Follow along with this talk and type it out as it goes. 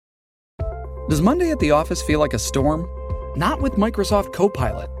Does Monday at the office feel like a storm? Not with Microsoft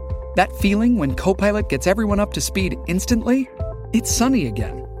Copilot. That feeling when Copilot gets everyone up to speed instantly? It's sunny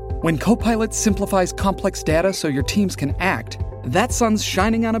again. When Copilot simplifies complex data so your teams can act, that sun's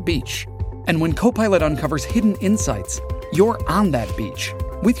shining on a beach. And when Copilot uncovers hidden insights, you're on that beach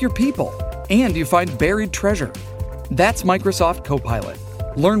with your people, and you find buried treasure. That's Microsoft Copilot.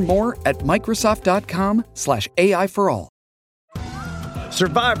 Learn more at Microsoft.com/AI for all.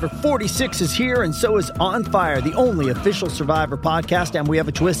 Survivor 46 is here, and so is On Fire, the only official Survivor podcast, and we have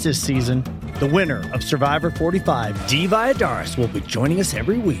a twist this season. The winner of Survivor 45, Dee Valladares, will be joining us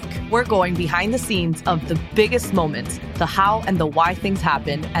every week. We're going behind the scenes of the biggest moments, the how and the why things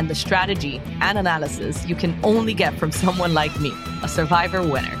happen, and the strategy and analysis you can only get from someone like me, a Survivor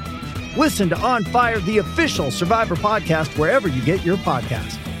winner. Listen to On Fire, the official Survivor podcast, wherever you get your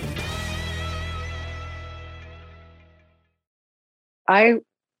podcast. I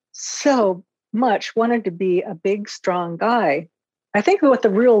so much wanted to be a big, strong guy. I think what the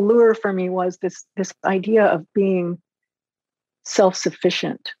real lure for me was this idea of being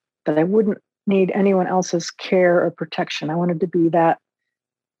self-sufficient, that I wouldn't need anyone else's care or protection. I wanted to be that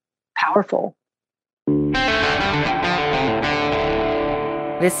powerful.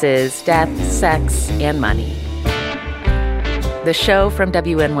 This is Death, Sex, and Money, the show from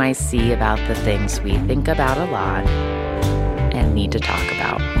WNYC about the things we think about a lot and need to talk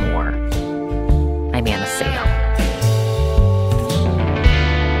about more. I'm Anna Sale.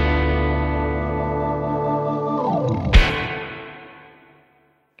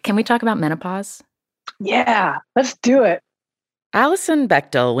 Can we talk about menopause? Yeah, let's do it. Alison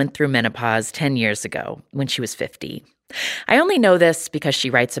Bechdel went through menopause 10 years ago when she was 50. I only know this because she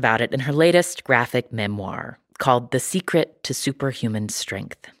writes about it in her latest graphic memoir called The Secret to Superhuman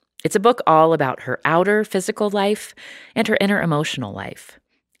Strength. It's a book all about her outer physical life and her inner emotional life,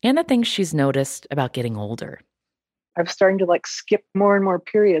 and the things she's noticed about getting older. I was starting to skip more and more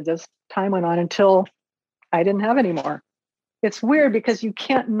periods as time went on until I didn't have any more. It's weird because you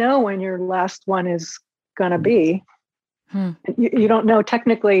can't know when your last one is going to be. You don't know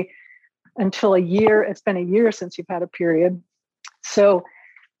technically until a year. It's been a year since you've had a period. So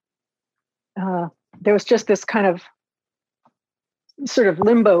there was just this kind of sort of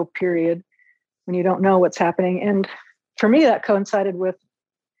limbo period when you don't know what's happening. And for me, that coincided with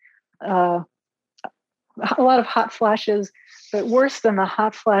a lot of hot flashes, but worse than the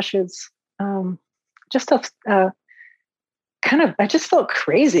hot flashes, I just felt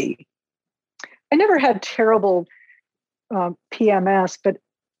crazy. I never had terrible PMS, but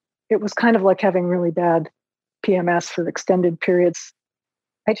it was kind of like having really bad PMS for extended periods.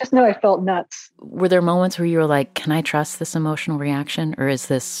 I just know I felt nuts. Were there moments where you were like, can I trust this emotional reaction? Or is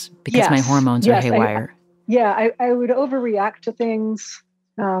this because my hormones are haywire? I would overreact to things.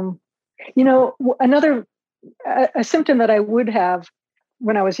 A symptom that I would have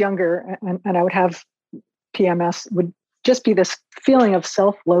when I was younger and I would have PMS would just be this feeling of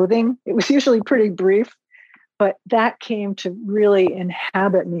self-loathing. It was usually pretty brief, but that came to really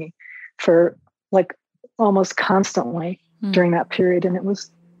inhabit me for almost constantly during that period. And it was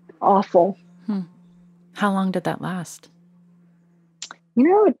awful. How long did that last?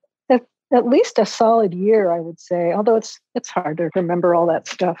 At least a solid year, I would say, although it's hard to remember all that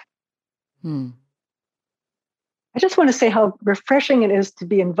stuff. I just want to say how refreshing it is to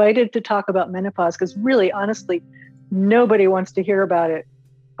be invited to talk about menopause, because really, honestly, nobody wants to hear about it.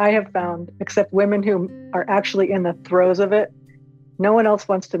 I have found, except women who are actually in the throes of it, no one else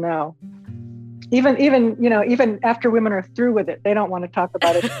wants to know. Even after women are through with it, they don't want to talk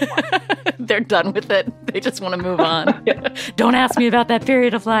about it anymore. They're done with it. They just want to move on. Don't ask me about that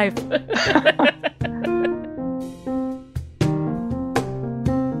period of life.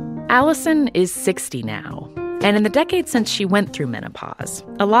 Alison is 60 now, and in the decade since she went through menopause,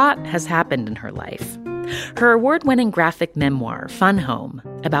 a lot has happened in her life. Her award-winning graphic memoir, Fun Home,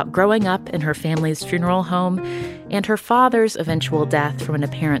 about growing up in her family's funeral home and her father's eventual death from an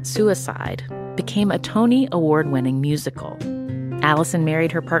apparent suicide, became a Tony Award-winning musical. Alison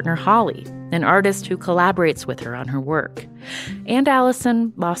married her partner Holly, an artist who collaborates with her on her work. And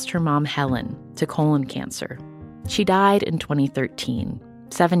Alison lost her mom Helen to colon cancer. She died in 2013,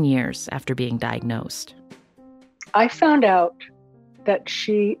 7 years after being diagnosed. I found out that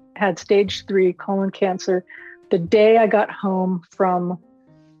she had stage 3 colon cancer the day I got home from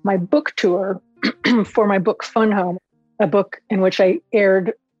my book tour for my book Fun Home, a book in which I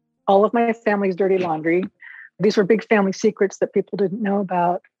aired all of my family's dirty laundry. These were big family secrets that people didn't know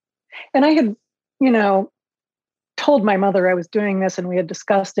about. And I had, told my mother I was doing this, and we had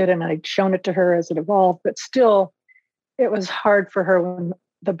discussed it, and I'd shown it to her as it evolved, but still it was hard for her when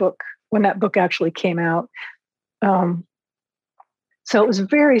when that book actually came out. So it was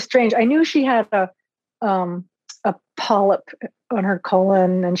very strange. I knew she had a polyp on her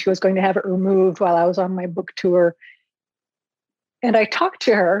colon and she was going to have it removed while I was on my book tour. And I talked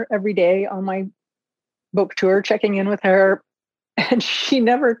to her every day on my book tour, checking in with her. And she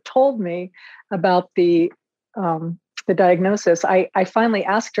never told me about the diagnosis. I finally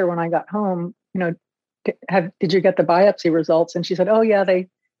asked her when I got home, did you get the biopsy results? And she said, oh yeah,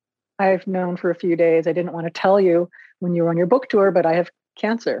 I've known for a few days. I didn't want to tell you when you were on your book tour, but I have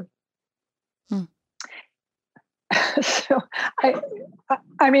cancer. So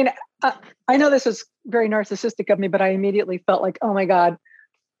I mean, I know this is very narcissistic of me, but I immediately felt like, oh my God,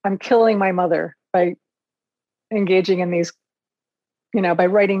 I'm killing my mother by engaging in these, by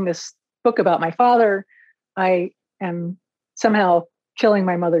writing this book about my father. I am somehow killing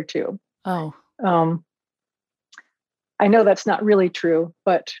my mother too. Oh. I know that's not really true,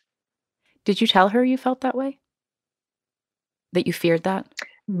 but. Did you tell her you felt that way? That you feared that?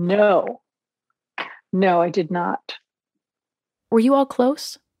 No, I did not. Were you all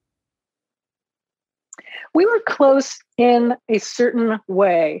close? We were close in a certain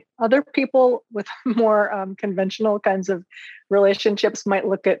way. Other people with more conventional kinds of relationships might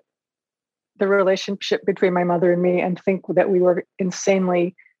look at the relationship between my mother and me and think that we were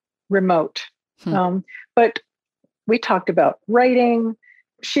insanely remote. But we talked about writing.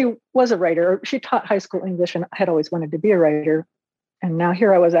 She was a writer. She taught high school English and I had always wanted to be a writer. And now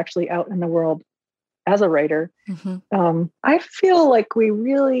here I was actually out in the world as a writer. I feel like we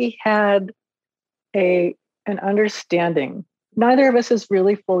really had an understanding. Neither of us is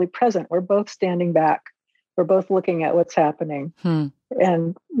really fully present. We're both standing back. We're both looking at what's happening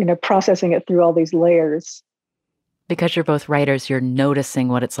and, processing it through all these layers. Because you're both writers, you're noticing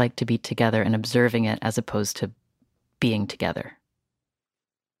what it's like to be together and observing it as opposed to being together.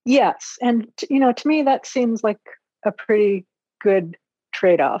 Yes. And, to me, that seems like a pretty good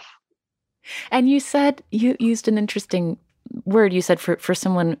trade-off. And you said, you used an interesting word. You said for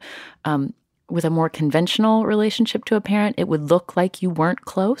someone with a more conventional relationship to a parent, it would look like you weren't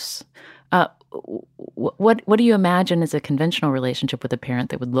close. What do you imagine as a conventional relationship with a parent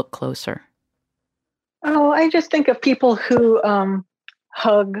that would look closer? Oh, I just think of people who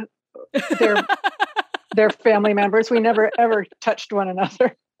hug their family members. We never, ever touched one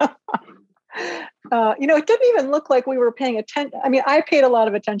another. It didn't even look like we were paying attention. I mean, I paid a lot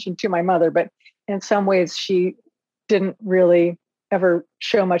of attention to my mother, but in some ways she didn't really ever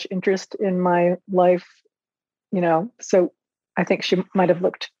show much interest in my life, so I think she might have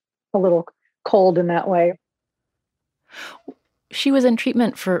looked a little cold in that way. She was in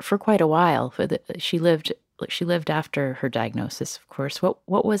treatment for quite a while. She lived after her diagnosis, of course.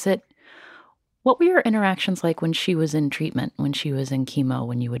 What was it? What were your interactions like when she was in treatment, when she was in chemo,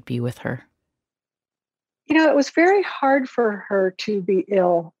 when you would be with her? It was very hard for her to be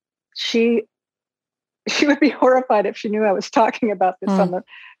ill. She would be horrified if she knew I was talking about this on the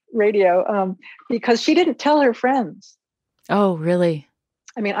radio, because she didn't tell her friends. Oh, really?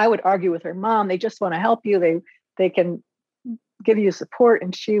 I mean, I would argue with her mom. They just want to help you. They can give you support.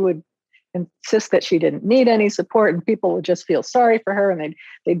 And she would insist that she didn't need any support and people would just feel sorry for her. And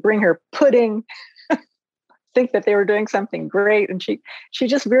they'd bring her pudding, think that they were doing something great. And she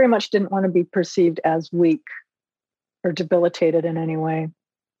just very much didn't want to be perceived as weak or debilitated in any way.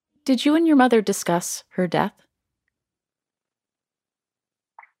 Did you and your mother discuss her death?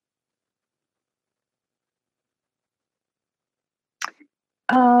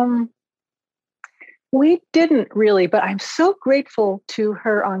 We didn't really, but I'm so grateful to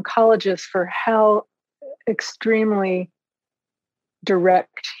her oncologist for how extremely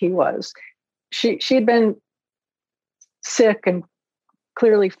direct he was. She'd been sick and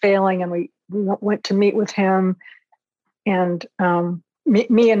clearly failing, and we went to meet with him. And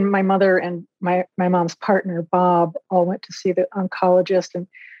me and my mother and my mom's partner, Bob, all went to see the oncologist. And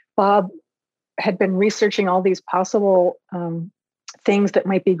Bob had been researching all these possible things that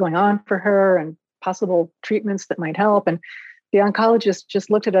might be going on for her and possible treatments that might help. And the oncologist just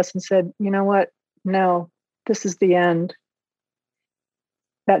looked at us and said, you know what? No, this is the end.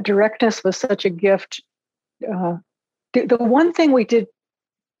 That directness was such a gift. The one thing we did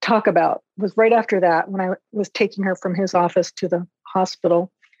talk about was right after that, when I was taking her from his office to the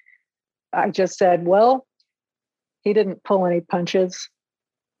hospital, I just said, well, he didn't pull any punches.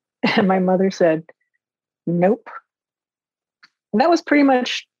 And my mother said, nope. And that was pretty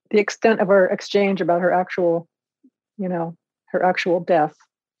much the extent of our exchange about her actual death.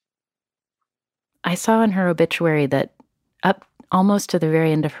 I saw in her obituary that up almost to the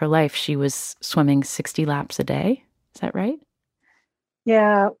very end of her life, she was swimming 60 laps a day. Is that right?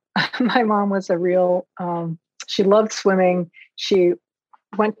 Yeah, my mom was a real, she loved swimming. She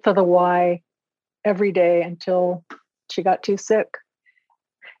went to the Y every day until she got too sick.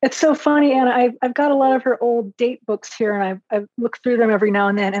 It's so funny, Anna. I've got a lot of her old date books here, and I've looked through them every now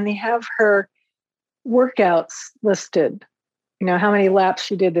and then, and they have her workouts listed. You know, how many laps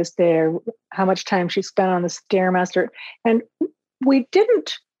she did this day, or how much time she spent on the Stairmaster. And we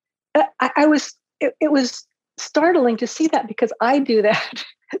didn't. It was startling to see that, because I do that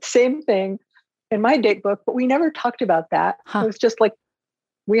same thing in my date book, but we never talked about that. It was just like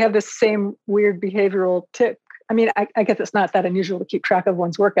we have this same weird behavioral tick. I mean, I guess it's not that unusual to keep track of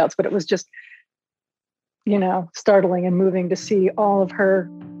one's workouts, but it was just, you know, startling and moving to see all of her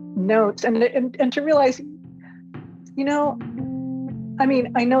notes and to realize, you know, I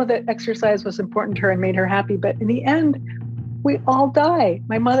mean, I know that exercise was important to her and made her happy, but in the end, we all die.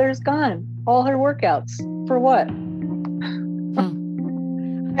 My mother's gone. All her workouts. For what?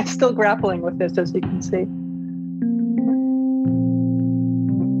 I'm still grappling with this, as you can see.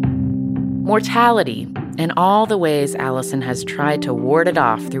 Mortality, and all the ways Alison has tried to ward it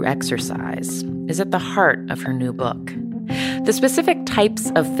off through exercise, is at the heart of her new book. The specific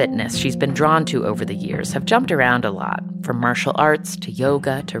types of fitness she's been drawn to over the years have jumped around a lot, from martial arts to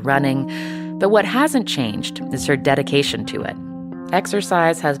yoga to running. But what hasn't changed is her dedication to it.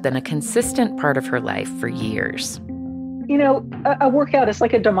 Exercise has been a consistent part of her life for years. You know, a workout is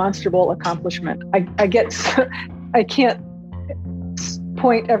like a demonstrable accomplishment. I can't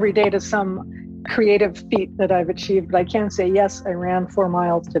point every day to some creative feat that I've achieved, but I can say, yes, I ran 4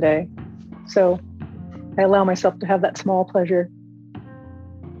 miles today. So I allow myself to have that small pleasure.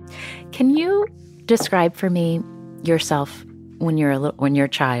 Can you describe for me yourself when you're a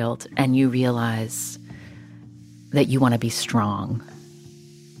child and you realize that you want to be strong?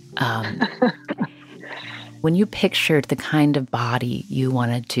 When you pictured the kind of body you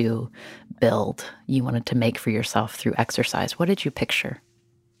wanted to build, you wanted to make for yourself through exercise, what did you picture?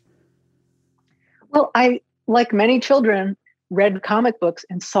 Well, I, like many children, read comic books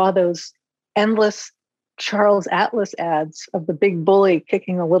and saw those endless Charles Atlas ads of the big bully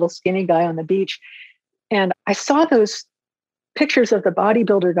kicking a little skinny guy on the beach. And I saw those pictures of the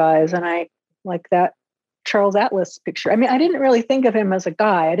bodybuilder guys, and I like that Charles Atlas picture. I mean, I didn't really think of him as a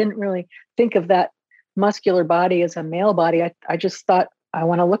guy. I didn't really think of that muscular body as a male body. I just thought, I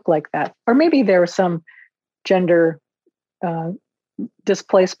want to look like that. Or maybe there was some gender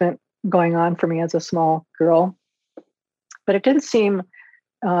displacement going on for me as a small girl. But it didn't seem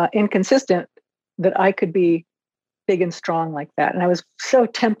inconsistent that I could be big and strong like that. And I was so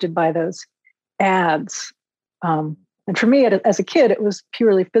tempted by those ads. And for me, as a kid, it was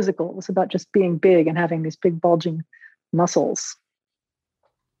purely physical. It was about just being big and having these big bulging muscles.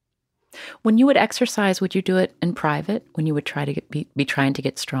 When you would exercise, would you do it in private when you would try to be trying to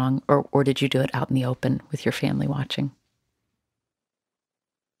get strong, or did you do it out in the open with your family watching?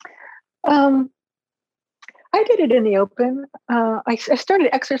 I did it in the open. I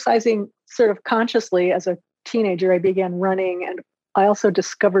started exercising sort of consciously as a teenager. I began running, and I also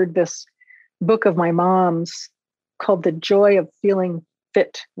discovered this book of my mom's called The Joy of Feeling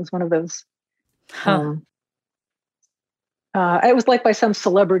Fit. It was one of those. It was like by some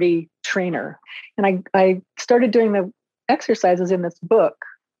celebrity trainer. And I started doing the exercises in this book,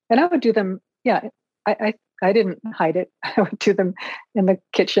 and I would do them. Yeah, I didn't hide it. I would do them in the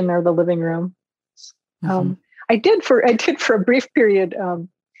kitchen or the living room. I did for a brief period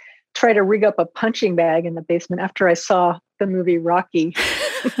try to rig up a punching bag in the basement after I saw the movie Rocky.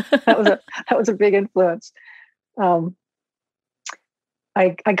 that was a big influence. I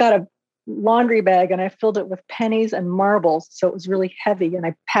got a laundry bag and I filled it with pennies and marbles, so it was really heavy, and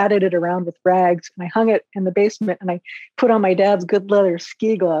I patted it around with rags, and I hung it in the basement, and I put on my dad's good leather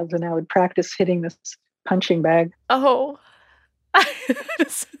ski gloves, and I would practice hitting this punching bag. Oh,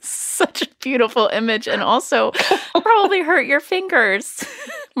 this is such a beautiful image, and also probably hurt your fingers.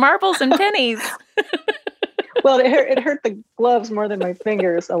 Marbles and pennies. Well, it hurt the gloves more than my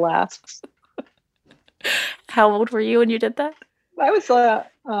fingers, alas. How old were you when you did that? I was,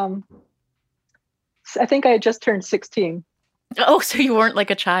 I think I had just turned 16. Oh, so you weren't like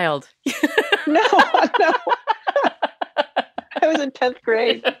a child. No. I was in 10th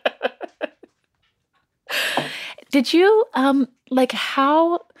grade. Did you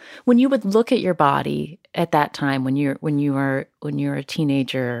when you would look at your body at that time when you were a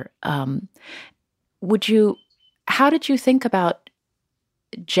teenager, how did you think about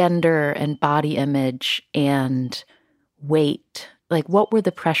gender and body image and weight? Like, what were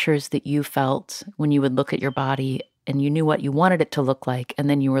the pressures that you felt when you would look at your body and you knew what you wanted it to look like, and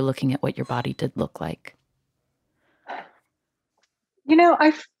then you were looking at what your body did look like?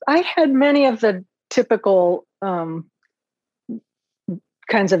 I had many of the typical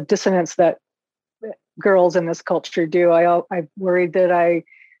kinds of dissonance that girls in this culture do. I worried that I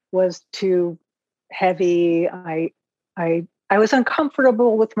was too heavy. I was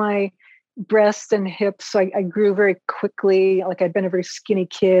uncomfortable with my breasts and hips. So I grew very quickly. Like I'd been a very skinny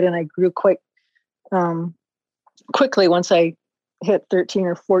kid, and I grew quite quickly once I hit 13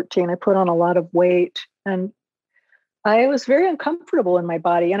 or 14. I put on a lot of weight, and I was very uncomfortable in my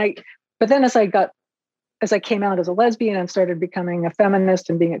body. But then as I came out as a lesbian and started becoming a feminist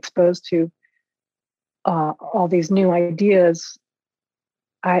and being exposed to all these new ideas,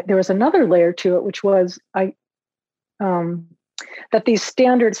 there was another layer to it, which was that these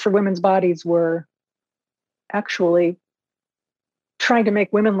standards for women's bodies were actually trying to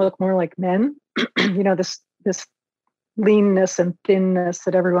make women look more like men. This leanness and thinness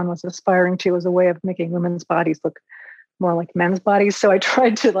that everyone was aspiring to as a way of making women's bodies look more like men's bodies. So I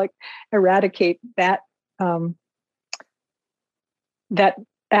tried to eradicate that that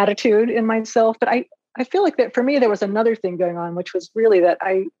attitude in myself. But I feel like that for me, there was another thing going on, which was really that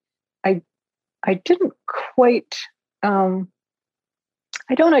I didn't quite,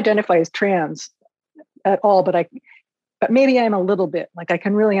 I don't identify as trans at all, but maybe I'm a little bit. Like I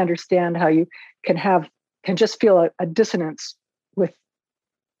can really understand how you can just feel a dissonance with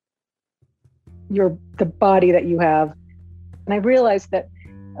the body that you have. And I realized that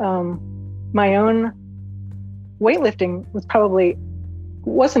my own weightlifting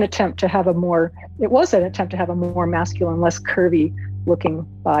was an attempt to have a more masculine, less curvy looking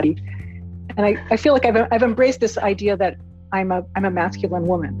body. And I feel like I've embraced this idea that I'm a masculine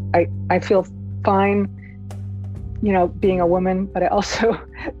woman. I feel fine, being a woman, but I also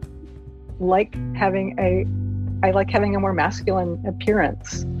like having a more masculine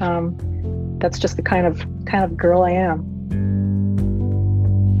appearance. That's just the kind of girl I am.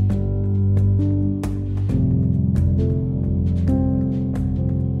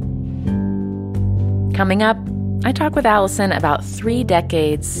 Coming up, I talk with Alison about 3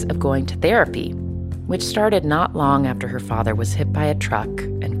 decades of going to therapy, which started not long after her father was hit by a truck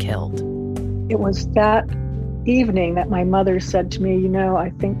and killed. It was that evening that my mother said to me, I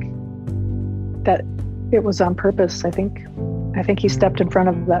think that it was on purpose. I think he stepped in front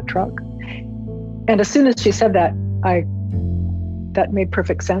of that truck. And as soon as she said that, that made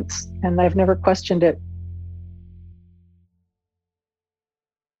perfect sense. And I've never questioned it.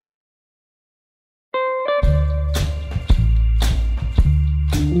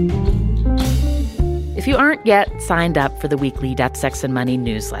 If you aren't yet signed up for the weekly Death, Sex, and Money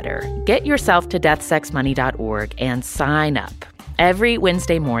newsletter, get yourself to deathsexmoney.org and sign up. Every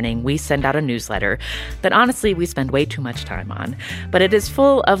Wednesday morning, we send out a newsletter that honestly we spend way too much time on, but it is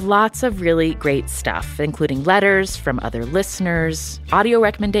full of lots of really great stuff, including letters from other listeners, audio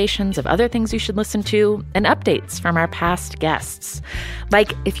recommendations of other things you should listen to, and updates from our past guests.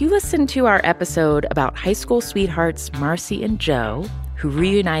 Like if you listen to our episode about high school sweethearts Marcy and Joe, who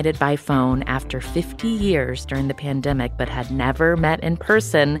reunited by phone after 50 years during the pandemic but had never met in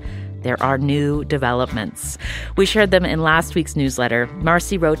person, there are new developments. We shared them in last week's newsletter.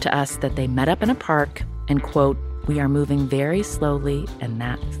 Marcy wrote to us that they met up in a park and, quote, "We are moving very slowly and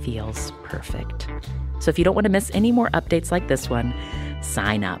that feels perfect." So if you don't want to miss any more updates like this one,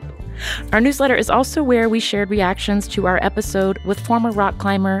 sign up. Our newsletter is also where we shared reactions to our episode with former rock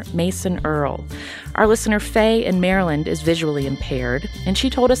climber Mason Earl. Our listener Faye in Maryland is visually impaired, and she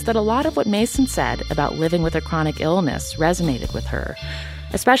told us that a lot of what Mason said about living with a chronic illness resonated with her,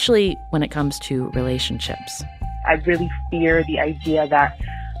 especially when it comes to relationships. I really fear the idea that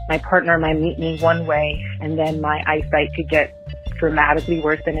my partner might meet me one way and then my eyesight could get dramatically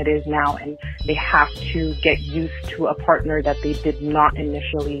worse than it is now, and they have to get used to a partner that they did not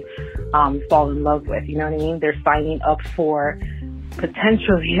initially fall in love with. You know what I mean? They're signing up for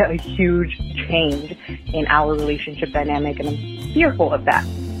potentially a huge change in our relationship dynamic, and I'm fearful of that.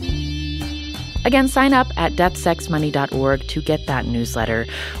 Again, sign up at deathsexmoney.org to get that newsletter.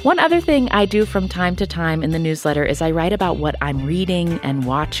 One other thing I do from time to time in the newsletter is I write about what I'm reading and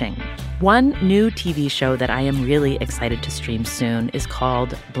watching. One new TV show that I am really excited to stream soon is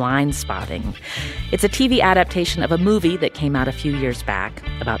called Blind Spotting. It's a TV adaptation of a movie that came out a few years back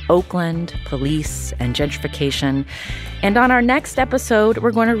about Oakland, police, and gentrification. And on our next episode, we're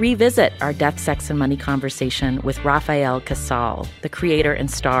going to revisit our Death, Sex, and Money conversation with Rafael Casal, the creator and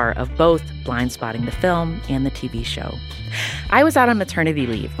star of both Blind Spotting the film and the TV show. I was out on maternity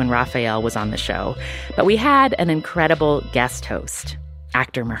leave when Rafael was on the show, but we had an incredible guest host,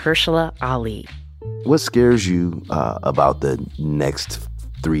 actor Mahershala Ali. What scares you about the next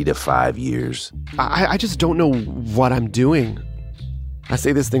 3 to 5 years? I just don't know what I'm doing. I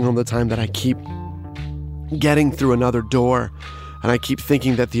say this thing all the time that I keep getting through another door and I keep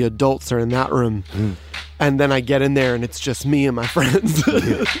thinking that the adults are in that room. And then I get in there and it's just me and my friends.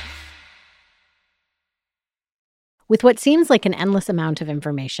 With what seems like an endless amount of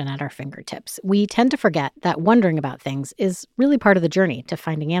information at our fingertips, we tend to forget that wondering about things is really part of the journey to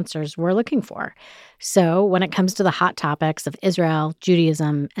finding answers we're looking for. So when it comes to the hot topics of Israel,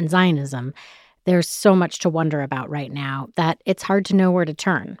 Judaism, and Zionism, there's so much to wonder about right now that it's hard to know where to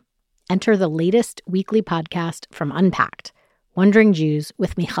turn. Enter the latest weekly podcast from Unpacked, Wondering Jews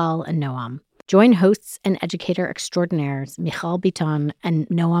with Michal and Noam. Join hosts and educator extraordinaires Michal Biton and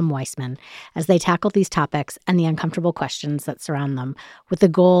Noam Weissman as they tackle these topics and the uncomfortable questions that surround them with the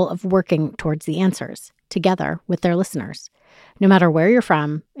goal of working towards the answers, together with their listeners. No matter where you're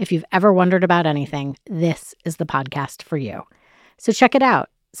from, if you've ever wondered about anything, this is the podcast for you. So check it out.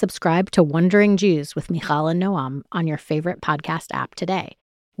 Subscribe to Wondering Jews with Michal and Noam on your favorite podcast app today.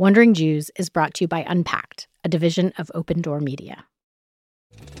 Wondering Jews is brought to you by Unpacked, a division of Open Door Media.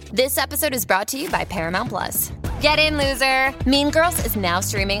 This episode is brought to you by Paramount Plus. Get in, loser! Mean Girls is now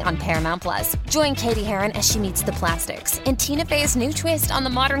streaming on Paramount Plus. Join Katie Heron as she meets the plastics in Tina Fey's new twist on the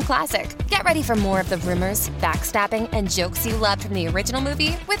modern classic. Get ready for more of the rumors, backstabbing, and jokes you loved from the original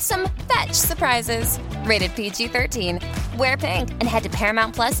movie with some fetch surprises. Rated PG-13. Wear pink and head to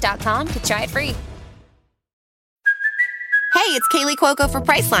ParamountPlus.com to try it free. Hey, it's Kaylee Cuoco for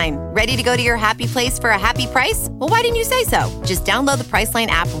Priceline. Ready to go to your happy place for a happy price? Well, why didn't you say so? Just download the Priceline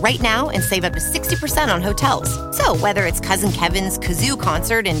app right now and save up to 60% on hotels. So whether it's Cousin Kevin's Kazoo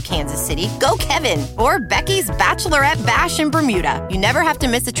Concert in Kansas City, go Kevin, or Becky's Bachelorette Bash in Bermuda, you never have to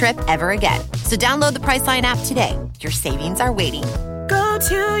miss a trip ever again. So download the Priceline app today. Your savings are waiting. Go to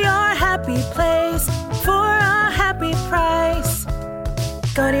your happy place for a happy price.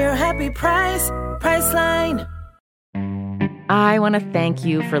 Go to your happy price, Priceline. I want to thank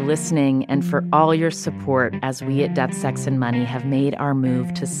you for listening and for all your support as we at Death, Sex, and Money have made our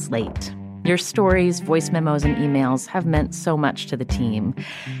move to Slate. Your stories, voice memos, and emails have meant so much to the team.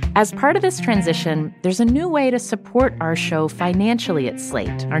 As part of this transition, there's a new way to support our show financially at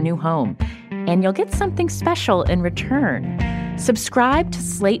Slate, our new home, and you'll get something special in return. Subscribe to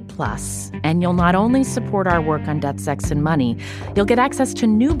Slate Plus, and you'll not only support our work on Death, Sex, and Money, you'll get access to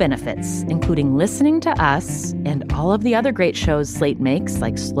new benefits, including listening to us and all of the other great shows Slate makes,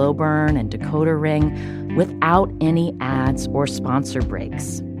 like Slow Burn and Decoder Ring, without any ads or sponsor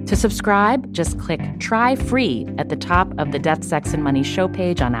breaks. To subscribe, just click Try Free at the top of the Death, Sex, and Money show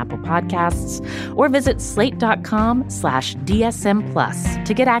page on Apple Podcasts, or visit slate.com/DSM Plus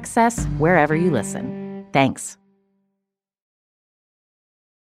to get access wherever you listen. Thanks.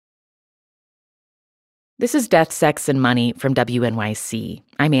 This is Death, Sex, and Money from WNYC.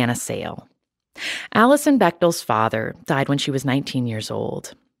 I'm Anna Sale. Alison Bechdel's father died when she was 19 years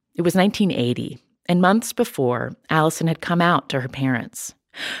old. It was 1980, and months before, Alison had come out to her parents.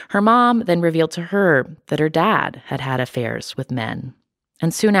 Her mom then revealed to her that her dad had had affairs with men.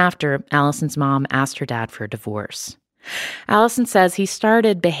 And soon after, Alison's mom asked her dad for a divorce. Alison says he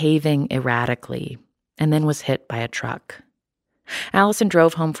started behaving erratically and then was hit by a truck. Alison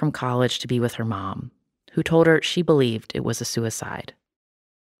drove home from college to be with her mom, who told her she believed it was a suicide.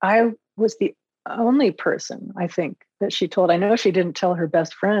 I was the only person, I think, that she told. I know she didn't tell her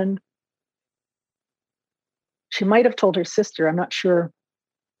best friend. She might have told her sister, I'm not sure.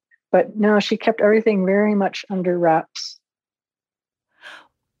 But no, she kept everything very much under wraps.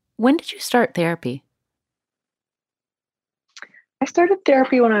 When did you start therapy? I started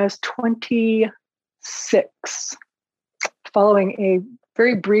therapy when I was 26, following a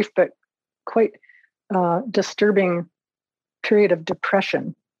very brief but quite disturbing period of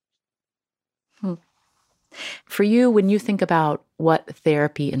depression. For you, when you think about what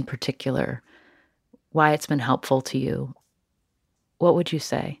therapy in particular, why it's been helpful to you, what would you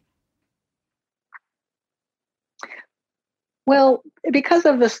say? Well, because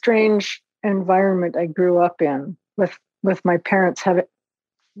of the strange environment I grew up in, with my parents having,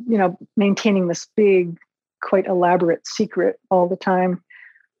 maintaining this big, quite elaborate secret all the time,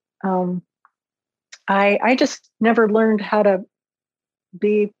 I just never learned how to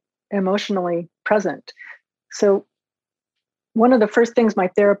be emotionally present. So one of the first things my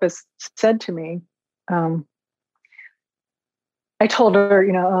therapist said to me, I told her,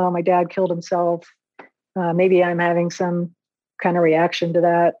 oh, my dad killed himself. Maybe I'm having some kind of reaction to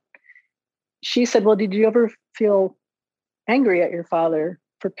that. She said, well, did you ever feel angry at your father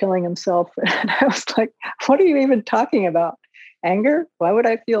for killing himself? And I was like, what are you even talking about? Anger? Why would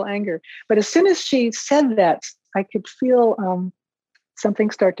I feel anger? But as soon as she said that, I could feel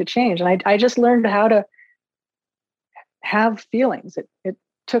something start to change. And I just learned how to have feelings. It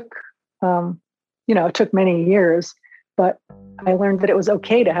took, it took many years, but I learned that it was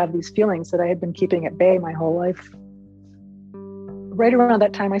okay to have these feelings that I had been keeping at bay my whole life. Right around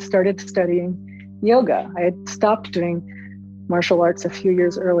that time, I started studying yoga. I had stopped doing martial arts a few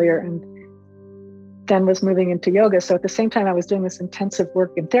years earlier and then was moving into yoga. So at the same time I was doing this intensive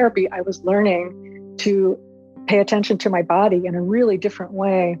work in therapy, I was learning to pay attention to my body in a really different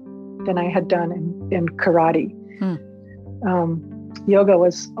way than I had done in karate. Yoga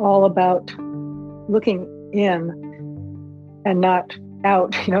was all about looking in and not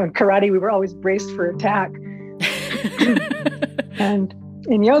out. In karate, we were always braced for attack. And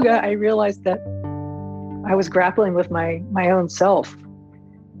in yoga, I realized that I was grappling with my own self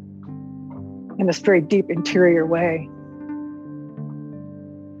in this very deep interior way.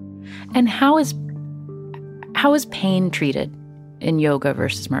 And how is pain treated in yoga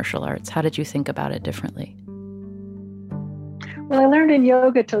versus martial arts? How did you think about it differently? Well, I learned in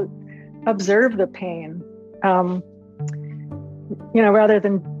yoga to observe the pain, rather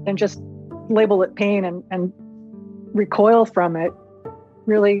than just label it pain and recoil from it.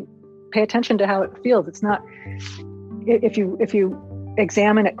 Really pay attention to how it feels. It's not, if you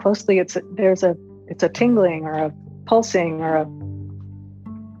examine it closely, it's a tingling or a pulsing or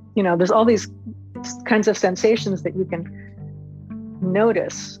there's all these kinds of sensations that you can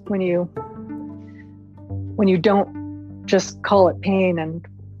notice when you don't just call it pain and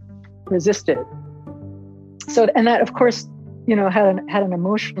resist it. So, and that of course, had an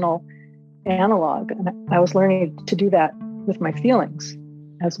emotional analog, and I was learning to do that with my feelings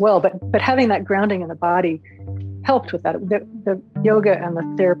as well. But having that grounding in the body helped with that. The yoga and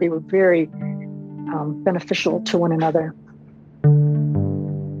the therapy were very beneficial to one another.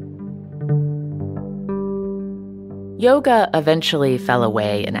 Yoga eventually fell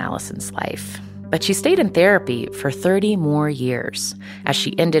away in Alison's life, but she stayed in therapy for 30 more years as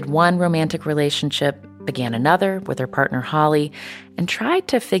she ended one romantic relationship, began another with her partner Holly, and tried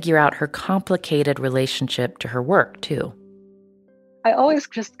to figure out her complicated relationship to her work, too. I always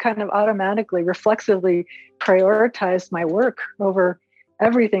just kind of automatically, reflexively prioritized my work over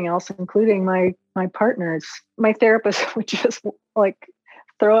everything else, including my partners. My therapist would just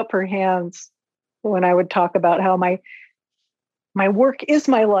throw up her hands when I would talk about how my work is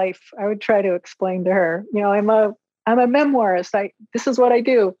my life. I would try to explain to her, I'm a memoirist. This is what I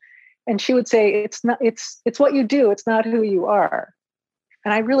do. And she would say, it's what you do. It's not who you are.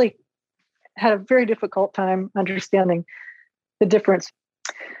 And I really had a very difficult time understanding the difference.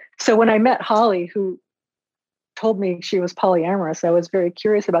 So when I met Holly, who told me she was polyamorous, I was very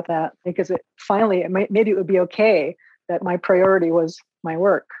curious about that because maybe it would be okay that my priority was my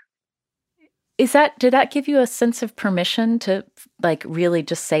work. Did that give you a sense of permission to really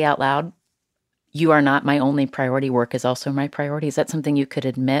just say out loud, you are not my only priority, work is also my priority? Is that something you could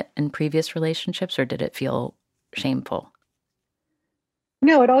admit in previous relationships, or did it feel shameful?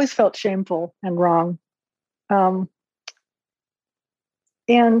 No, it always felt shameful and wrong.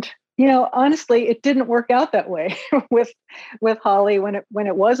 And honestly, it didn't work out that way with Holly when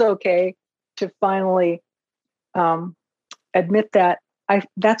it was okay to finally admit that.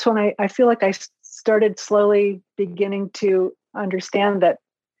 That's when I feel like I started slowly beginning to understand that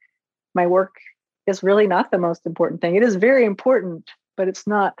my work is really not the most important thing. It is very important, but it's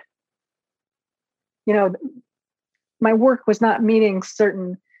not, my work was not meeting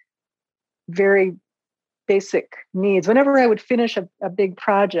certain very basic needs. Whenever I would finish a big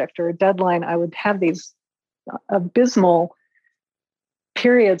project or a deadline, I would have these abysmal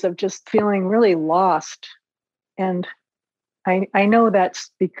periods of just feeling really lost. And I know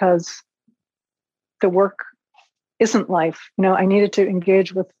that's because the work isn't life. I needed to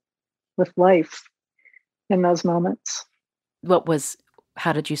engage with life in those moments.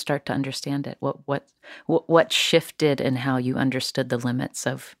 How did you start to understand it? What shifted in how you understood the limits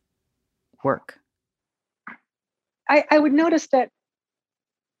of work? I would notice that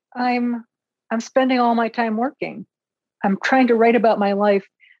I'm spending all my time working. I'm trying to write about my life,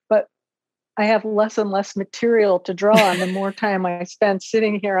 but I have less and less material to draw on the more time I spend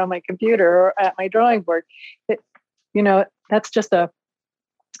sitting here on my computer or at my drawing board. That's just a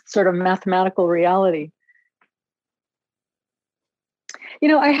sort of mathematical reality.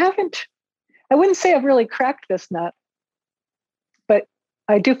 I wouldn't say I've really cracked this nut, but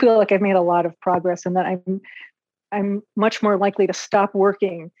I do feel like I've made a lot of progress and that I'm much more likely to stop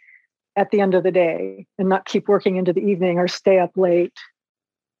working at the end of the day and not keep working into the evening or stay up late.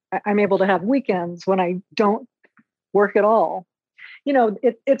 I'm able to have weekends when I don't work at all.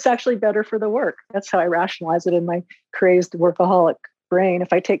 It's actually better for the work. That's how I rationalize it in my crazed workaholic brain.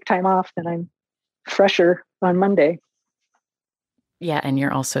 If I take time off, then I'm fresher on Monday. Yeah, and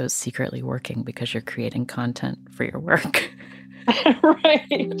you're also secretly working because you're creating content for your work. Right,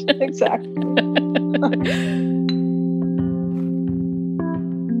 exactly.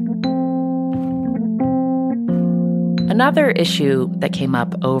 Another issue that came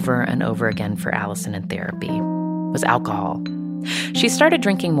up over and over again for Alison in therapy was alcohol. She started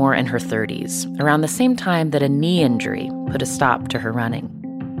drinking more in her 30s, around the same time that a knee injury put a stop to her running.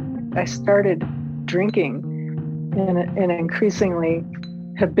 I started drinking in an increasingly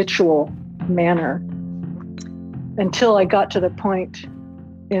habitual manner until I got to the point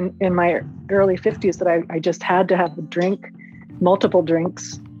in my early 50s that I just had to have a drink, multiple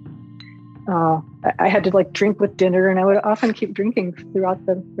drinks. I had to like drink with dinner, and I would often keep drinking throughout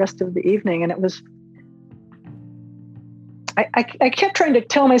the rest of the evening. And it was, I kept trying to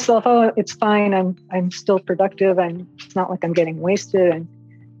tell myself, oh, it's fine. I'm still productive. It's not like I'm getting wasted, and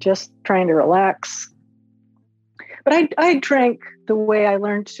just trying to relax. But I drank the way I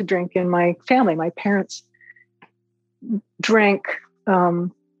learned to drink in my family. My parents drank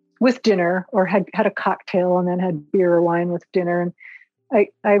with dinner, or had a cocktail and then had beer or wine with dinner. And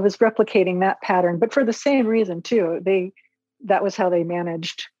I was replicating that pattern, but for the same reason too. That was how they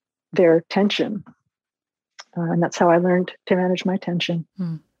managed their tension. And that's how I learned to manage my tension.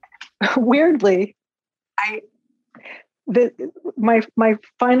 Weirdly, my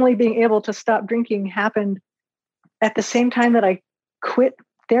finally being able to stop drinking happened at the same time that I quit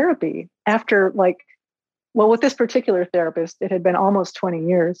therapy after with this particular therapist, it had been almost 20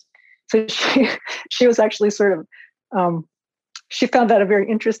 years. So she was actually sort of, she found that a very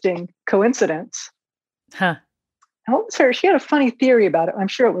interesting coincidence. Huh. And what was her? She had a funny theory about it. I'm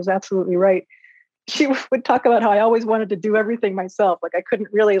sure it was absolutely right. She would talk about how I always wanted to do everything myself. Like I couldn't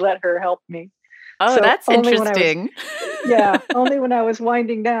really let her help me. Oh, so that's interesting. Only when I was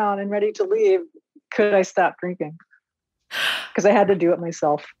winding down and ready to leave could I stop drinking, because I had to do it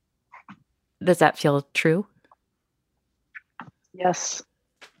myself. Does that feel true? Yes.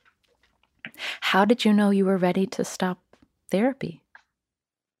 How did you know you were ready to stop therapy?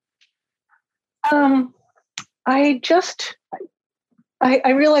 I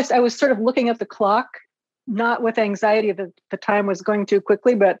realized I was sort of looking at the clock, not with anxiety that the time was going too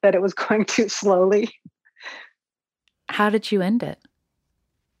quickly, but that it was going too slowly. How did you end it?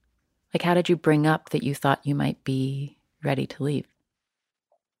 Like, how did you bring up that you thought you might be ready to leave?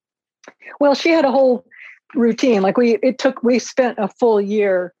 Well, she had a whole routine. We spent a full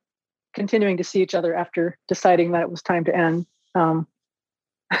year continuing to see each other after deciding that it was time to end.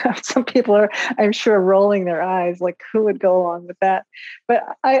 Some people are, I'm sure, rolling their eyes, like, who would go along with that? But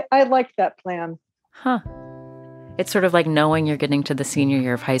I liked that plan. Huh. It's sort of like knowing you're getting to the senior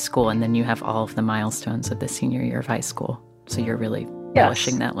year of high school, and then you have all of the milestones of the senior year of high school. So you're really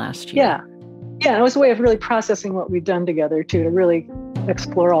relishing that last year. Yeah. Yeah, it was a way of really processing what we've done together, too, to really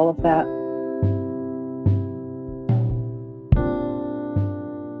explore all of that.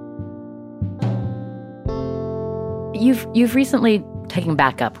 You've recently taken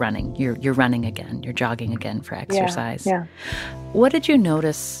back up running. You're running again. You're jogging again for exercise. Yeah. What did you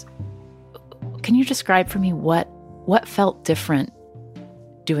notice? Can you describe for me what felt different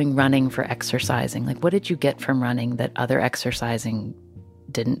doing running for exercising? Like, what did you get from running that other exercising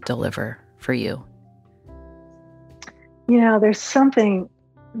didn't deliver for you? There's something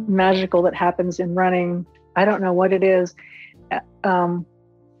magical that happens in running. I don't know what it is.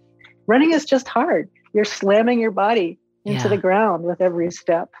 Running is just hard. You're slamming your body into the ground with every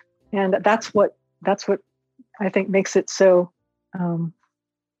step. And that's what I think makes it so,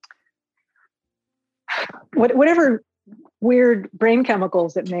 whatever weird brain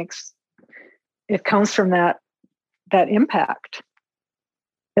chemicals it makes, it comes from that impact.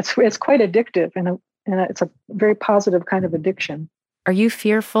 It's quite addictive, and it's a very positive kind of addiction. Are you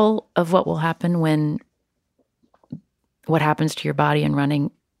fearful of what will happen what happens to your body in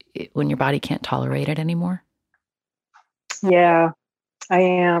running when your body can't tolerate it anymore? Yeah, I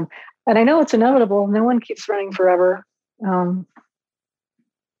am. And I know it's inevitable. No one keeps running forever. I'm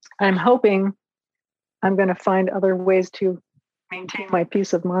hoping I'm going to find other ways to maintain my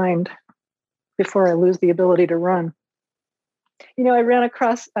peace of mind before I lose the ability to run. I ran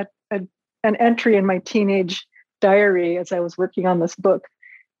across an entry in my teenage diary as I was working on this book,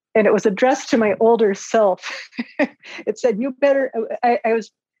 and it was addressed to my older self. It said, "You better," I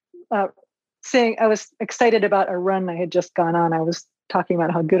was saying I was excited about a run I had just gone on. I was talking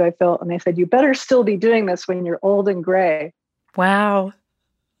about how good I felt, and they said, "You better still be doing this when you're old and gray." Wow.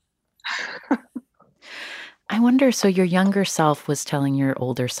 I wonder, so your younger self was telling your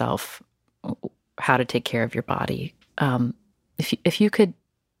older self how to take care of your body. If you could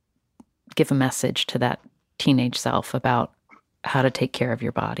give a message to that teenage self about how to take care of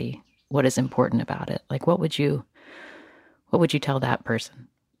your body, what is important about it, like what would you tell that person?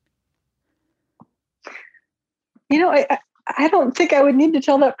 I don't think I would need to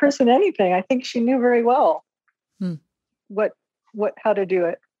tell that person anything. I think she knew very well how to do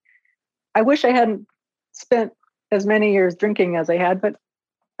it. I wish I hadn't spent as many years drinking as I had, but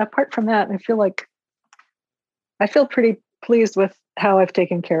apart from that, I feel pretty pleased with how I've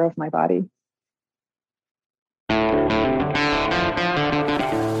taken care of my body.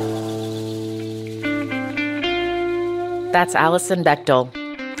 That's Alison Bechdel.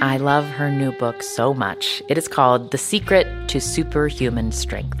 I love her new book so much. It is called The Secret to Superhuman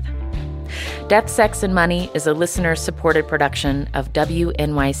Strength. Death, Sex, and Money is a listener-supported production of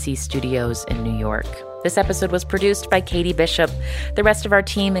WNYC Studios in New York. This episode was produced by Katie Bishop. The rest of our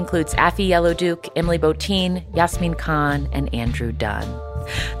team includes Afi Yellowduke, Emily Botine, Yasmin Khan, and Andrew Dunn.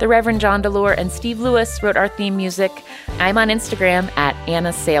 The Reverend John DeLore and Steve Lewis wrote our theme music. I'm on Instagram at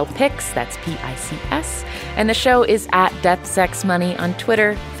Anna Sale Pics, that's Pics, and the show is at Death, Sex, Money on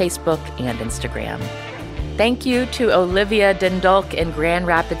Twitter, Facebook, and Instagram. Thank you to Olivia Dindulk in Grand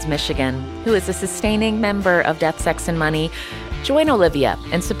Rapids, Michigan, who is a sustaining member of Death, Sex, and Money. Join Olivia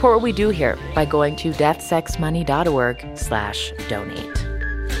and support what we do here by going to deathsexmoney.org/donate.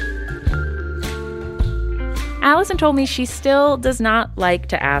 Alison told me she still does not like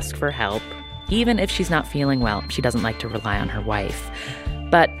to ask for help. Even if she's not feeling well, she doesn't like to rely on her wife.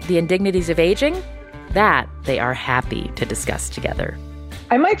 But the indignities of aging, that they are happy to discuss together.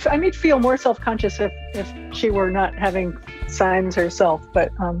 I might feel more self-conscious if she were not having signs herself, but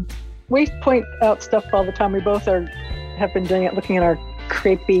we point out stuff all the time. We both have been doing it, looking at our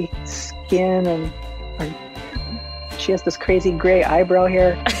crepey skin, and she has this crazy gray eyebrow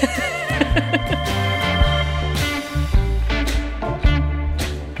hair.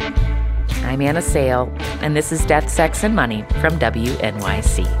 I'm Anna Sale, and this is Death, Sex, and Money from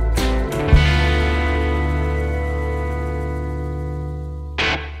WNYC.